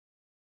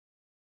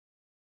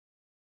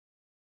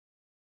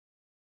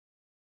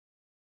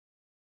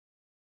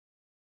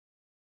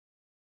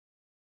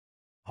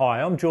Hi,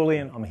 I'm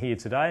Julian. I'm here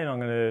today and I'm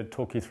going to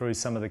talk you through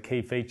some of the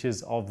key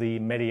features of the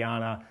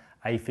Mediana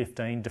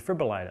A15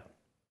 defibrillator.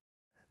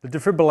 The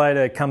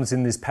defibrillator comes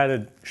in this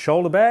padded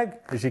shoulder bag,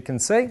 as you can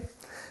see.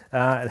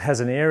 It has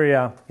an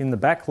area in the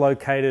back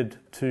located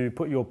to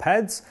put your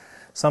pads.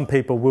 Some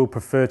people will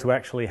prefer to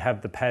actually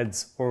have the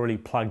pads already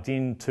plugged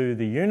into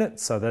the unit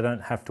so they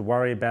don't have to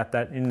worry about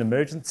that in an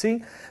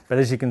emergency. But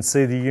as you can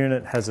see, the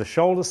unit has a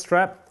shoulder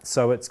strap,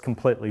 so it's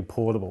completely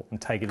portable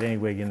and take it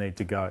anywhere you need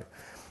to go.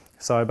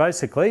 So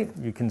basically,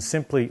 you can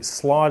simply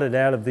slide it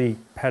out of the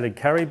padded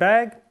carry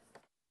bag.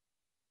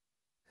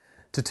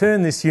 To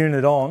turn this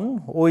unit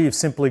on, all you've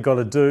simply got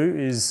to do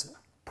is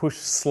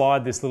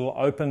slide this little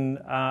open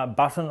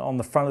button on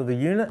the front of the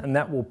unit, and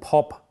that will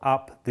pop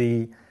up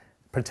the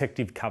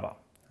protective cover,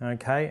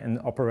 okay,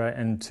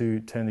 and to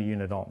turn the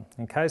unit on.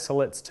 Okay, so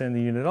let's turn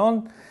the unit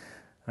on.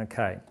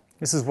 Okay,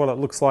 this is what it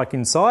looks like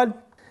inside.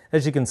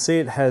 As you can see,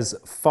 it has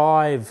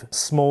 5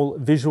 small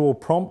visual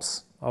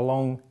prompts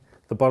along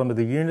the bottom of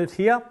the unit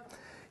here.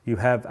 You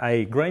have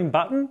a green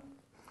button.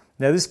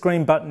 Now this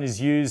green button is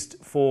used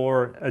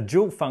for a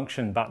dual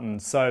function button.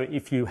 So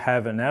if you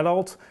have an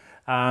adult,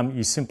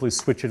 you simply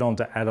switch it on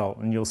to adult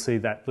and you'll see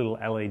that little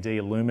LED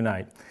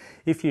illuminate.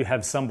 If you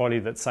have somebody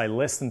that's say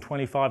less than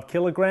 25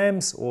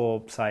 kilograms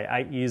or say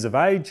 8 years of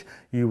age,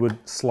 you would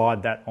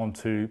slide that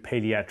onto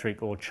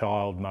pediatric or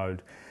child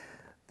mode.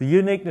 The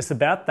uniqueness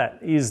about that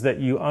is that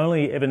you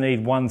only ever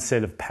need one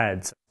set of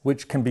pads,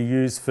 which can be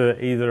used for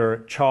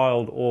either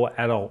child or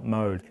adult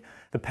mode.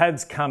 The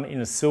pads come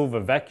in a silver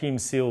vacuum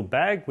sealed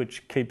bag,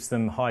 which keeps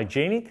them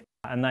hygienic,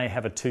 and they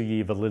have a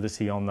 2-year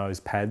validity on those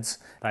pads.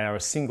 They are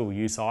a single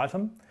use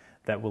item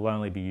that will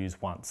only be used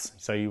once.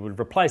 So you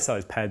would replace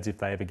those pads if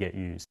they ever get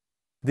used.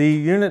 The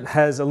unit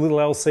has a little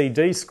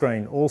LCD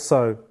screen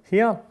also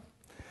here,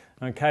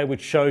 okay,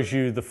 which shows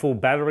you the full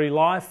battery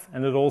life,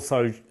 and it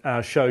also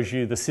shows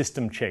you the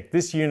system check.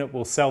 This unit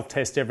will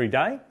self-test every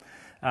day,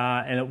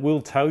 and it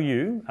will tell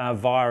you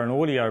via an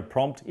audio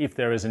prompt if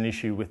there is an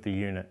issue with the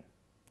unit.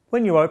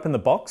 When you open the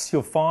box,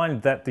 you'll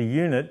find that the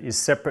unit is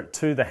separate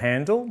to the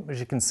handle. As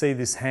you can see,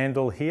 this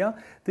handle here,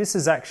 this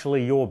is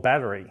actually your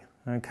battery.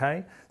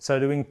 Okay,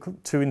 so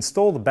to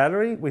install the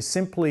battery, we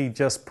simply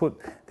just put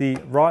the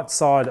right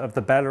side of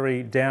the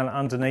battery down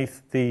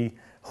underneath the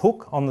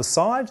hook on the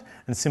side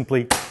and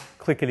simply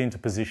click it into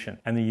position,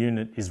 and the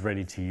unit is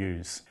ready to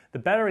use. The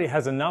battery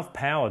has enough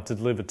power to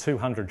deliver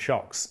 200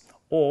 shocks,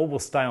 or will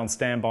stay on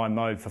standby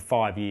mode for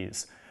 5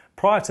 years.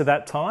 Prior to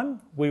that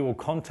time, we will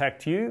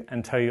contact you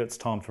and tell you it's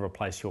time to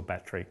replace your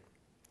battery.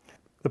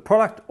 The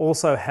product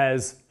also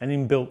has an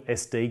inbuilt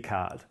SD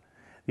card.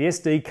 The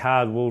SD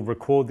card will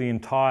record the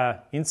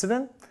entire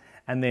incident,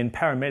 and then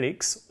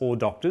paramedics or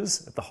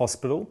doctors at the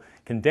hospital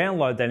can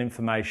download that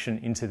information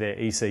into their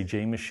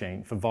ECG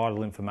machine for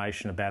vital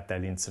information about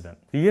that incident.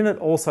 The unit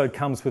also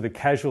comes with a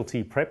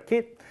Casualty Prep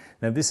Kit.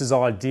 Now this is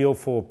ideal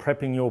for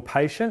prepping your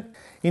patient.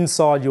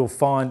 Inside you'll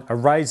find a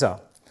razor,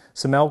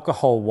 some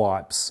alcohol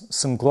wipes,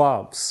 some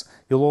gloves.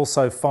 You'll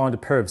also find a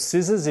pair of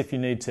scissors if you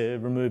need to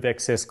remove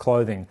excess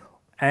clothing,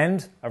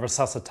 and a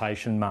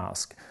resuscitation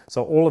mask.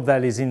 So all of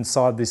that is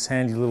inside this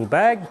handy little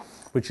bag,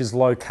 which is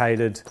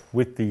located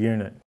with the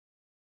unit.